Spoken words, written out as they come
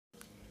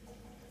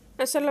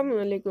আসসালামু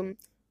আলাইকুম।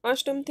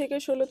 অষ্টম থেকে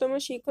 ১৬তম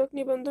শিক্ষক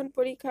নিবন্ধন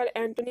পরীক্ষার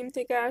অ্যান্টোনিম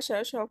থেকে আসা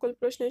সকল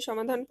প্রশ্নের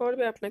সমাধান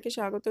পর্বে আপনাকে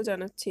স্বাগত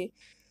জানাচ্ছি।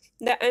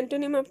 The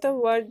antonym of the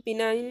word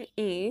benign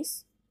is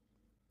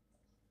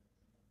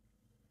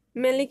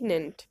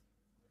malignant.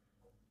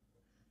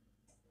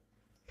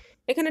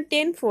 এখানে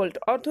টেনফোল্ড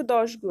অর্থ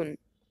 10 গুণ,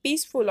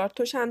 পিসফুল অর্থ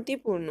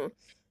শান্তিপূর্ণ,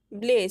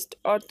 ব্লেসড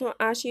অর্থ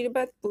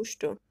আশীর্বাদ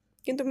পুষ্ট।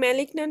 কিন্তু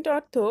ম্যালিগন্যান্ট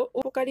অর্থ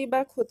উপকারী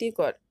বা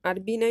ক্ষতিকর, আর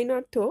বিনাইন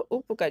অর্থ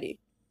উপকারী।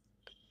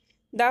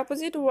 The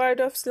opposite word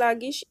of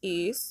sluggish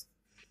is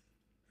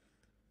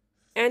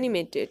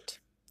animated.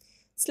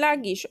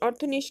 Sluggish অর্থ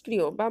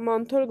নিষ্ক্রিয় বা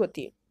মন্থর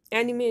গতি,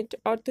 animate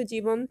অর্থ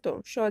জীবন্ত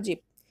সজীব,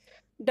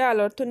 dull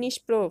অর্থ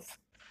নিষ্প্রভ,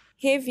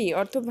 heavy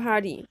অর্থ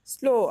ভারী,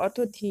 slow অর্থ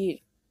ধীর।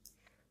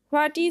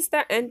 What is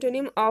the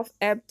antonym of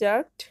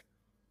abduct?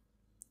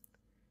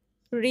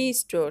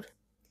 Restore.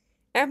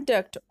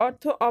 Abduct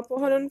অর্থ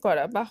অপহরণ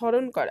করা বা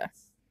হরণ করা।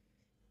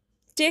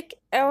 Take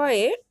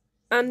away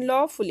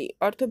unlawfully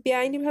অর্থ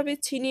বেআইনিভাবে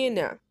ছিনিয়ে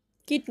নেওয়া,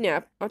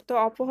 কিডন্যাপ অর্থ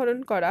অপহরণ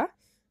করা,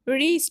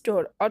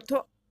 রিস্টোর অর্থ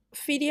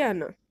ফিরিয়ে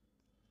আনা।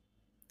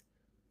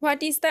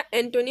 What is the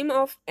antonym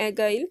of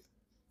অ্যাগাইল?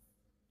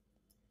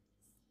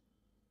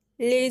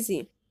 Lazy.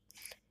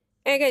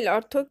 অ্যাগাইল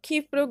অর্থ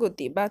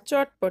ক্ষিপ্রগতি বা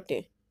চটপটে।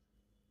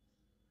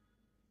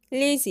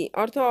 লেজি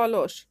অর্থ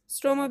অলস,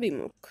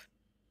 শ্রমবিমুখ।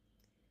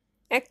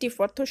 অ্যাক্টিভ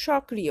অর্থ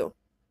সক্রিয়।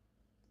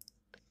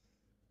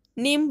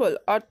 নিম্বল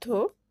অর্থ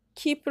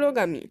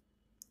ক্ষিপ্রগামী।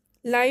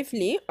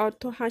 লাইভলি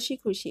অর্থ হাসি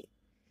খুশি।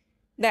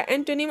 The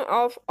antonym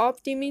of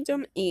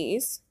optimism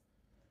is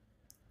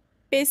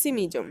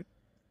pessimism.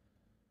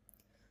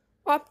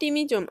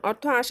 Optimism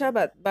অর্থ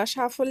আশাবাদ বা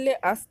সাফল্যে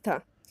আস্থা।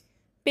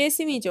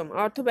 পেসিমিজম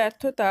অর্থ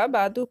ব্যর্থতা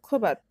বা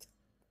দুঃখবাদ।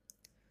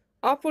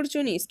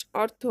 অপরচুনিস্ট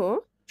অর্থ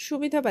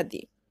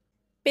সুবিধাবাদী।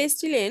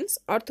 পেস্টিলেন্স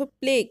অর্থ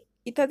প্লেগ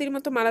ইত্যাদির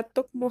মতো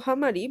মারাত্মক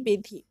মহামারী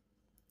ব্যাধি।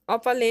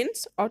 অপালেন্স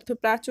অর্থ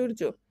প্রাচুর্য।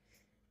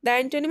 The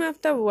antonym of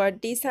the word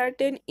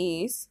ডিসার্টেন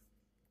is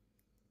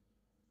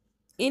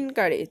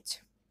encourage.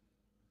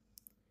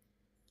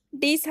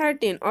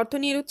 ডিসহার্টেন অর্থ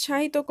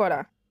নিরুৎসাহিত করা।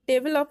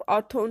 ডেভেলপ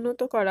অর্থ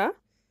উন্নত করা।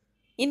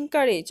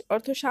 ইনকারেজ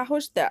অর্থ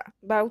সাহস দেওয়া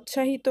বা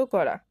উৎসাহিত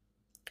করা।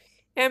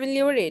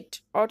 অ্যামেলিওরেট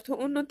অর্থ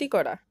উন্নতি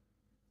করা।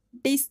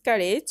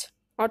 ডিসকারেজ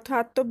অর্থ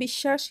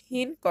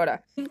আত্মবিশ্বাসহীন করা।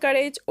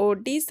 ইনকারেজ ও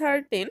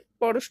ডিসহার্টেন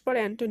পরস্পর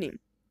antonym.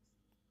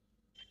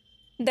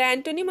 The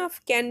antonym of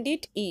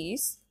candid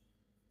is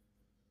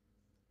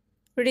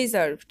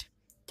reserved.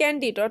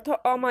 Candid অর্থ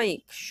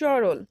অমায়িক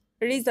সরল,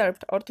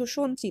 রিজার্ভড অর্থ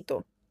সঞ্চিত।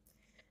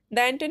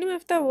 The antonym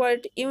of the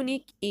word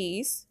unique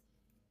is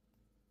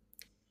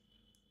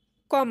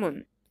common.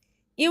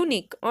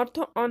 Unique অর্থ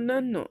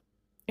অনন্য,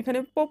 এখানে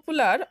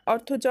পপুলার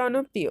অর্থ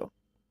জনপ্রিয়,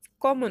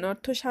 কমন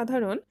অর্থ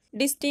সাধারণ,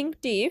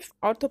 ডিস্টিংটিভ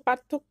অর্থ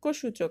পার্থক্য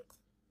সূচক,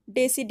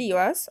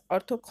 ডেসিডিয়াস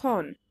অর্থ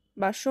ক্ষণ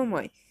বা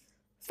সময়।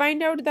 Find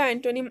out the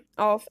antonym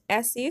of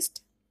assist.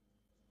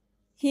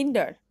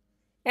 Hinder.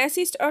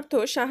 Assist অর্থ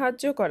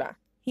সাহায্য করা,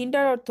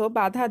 হিন্ডার অর্থ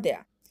বাধা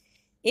দেয়া।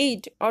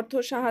 এইড অর্থ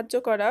সাহায্য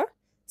করা,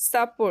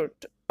 সাপোর্ট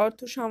অর্থ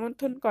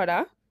সমর্থন করা,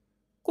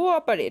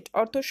 কোঅপারেট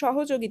অর্থ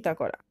সহযোগিতা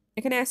করা।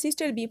 এখানে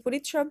অ্যাসিস্টের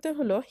বিপরীত শব্দ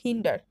হলো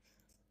hinder.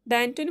 The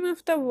antonym of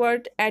the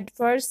word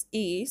adverse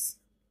is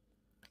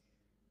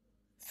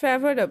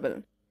favourable.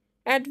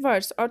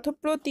 Adverse অর্থ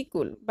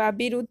প্রতিকূল বা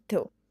বিরুদ্ধ।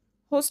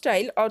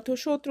 হোস্টাইল অর্থ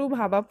শত্রু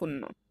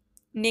ভাবাপন্ন।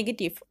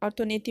 নেগেটিভ অর্থ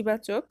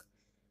নেতিবাচক।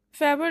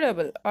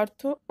 ফেভারেবল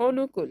অর্থ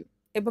অনুকূল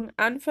এবং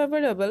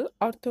আনফেভারেবল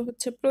অর্থ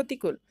হচ্ছে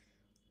প্রতিকূল।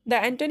 The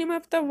antonym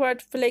of the word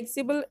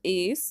flexible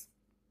is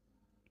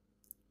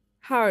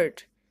hard.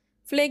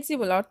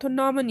 Flexible অর্থ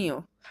নমনীয়,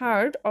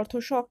 হার্ড অর্থ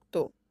শক্ত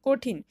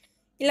কঠিন।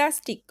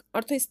 ইলাস্টিক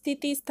অর্থ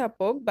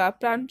স্থিতিস্থাপক বা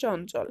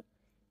প্রাণচঞ্চল।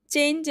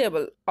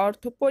 চেঞ্জেবল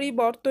অর্থ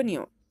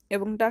পরিবর্তনীয়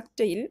এবং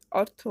ডাকটাইল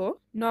অর্থ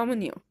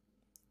নমনীয়।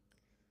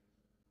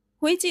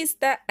 Which is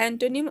the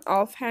antonym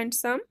of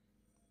handsome?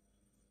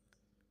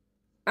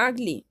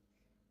 Ugly.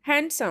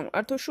 Handsome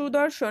অর্থ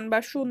সুদর্শন বা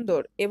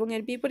সুন্দর এবং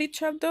এর বিপরীত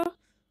শব্দ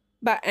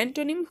বা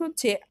অ্যান্টোনিম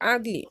হচ্ছে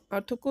আগলি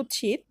অর্থ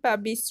কুৎসিত বা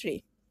বিশ্রী।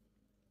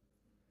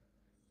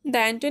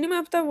 The antonym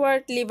of the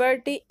word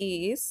liberty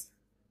is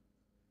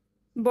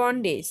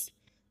bondage.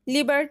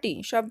 Liberty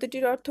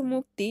শব্দটির অর্থ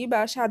মুক্তি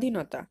বা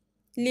স্বাধীনতা।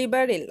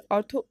 লিবারেল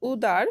অর্থ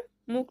উদার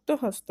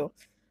মুক্তহস্ত।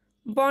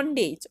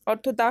 বন্ডেজ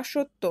অর্থ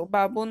দাসত্ব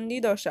বা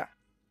বন্দিদশা।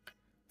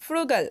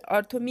 ফ্রুগাল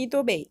অর্থ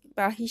মিতব্যয়ী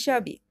বা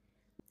হিসাবী।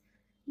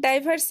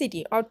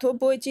 ডাইভার্সিটি অর্থ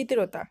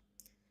বৈচিত্র্যতা।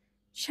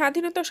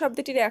 স্বাধীনতা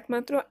শব্দটির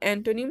একমাত্র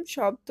অ্যান্টোনিম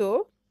শব্দ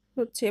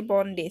হচ্ছে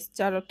বন্ডেজ,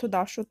 যার অর্থ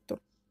দাসত্ব।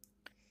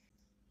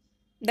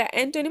 The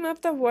antonym of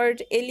the word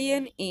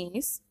alien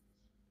is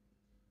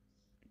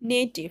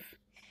native.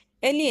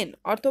 Alien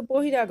অর্থ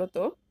বহিরাগত,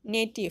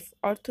 নেটিভ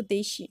অর্থ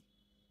দেশি।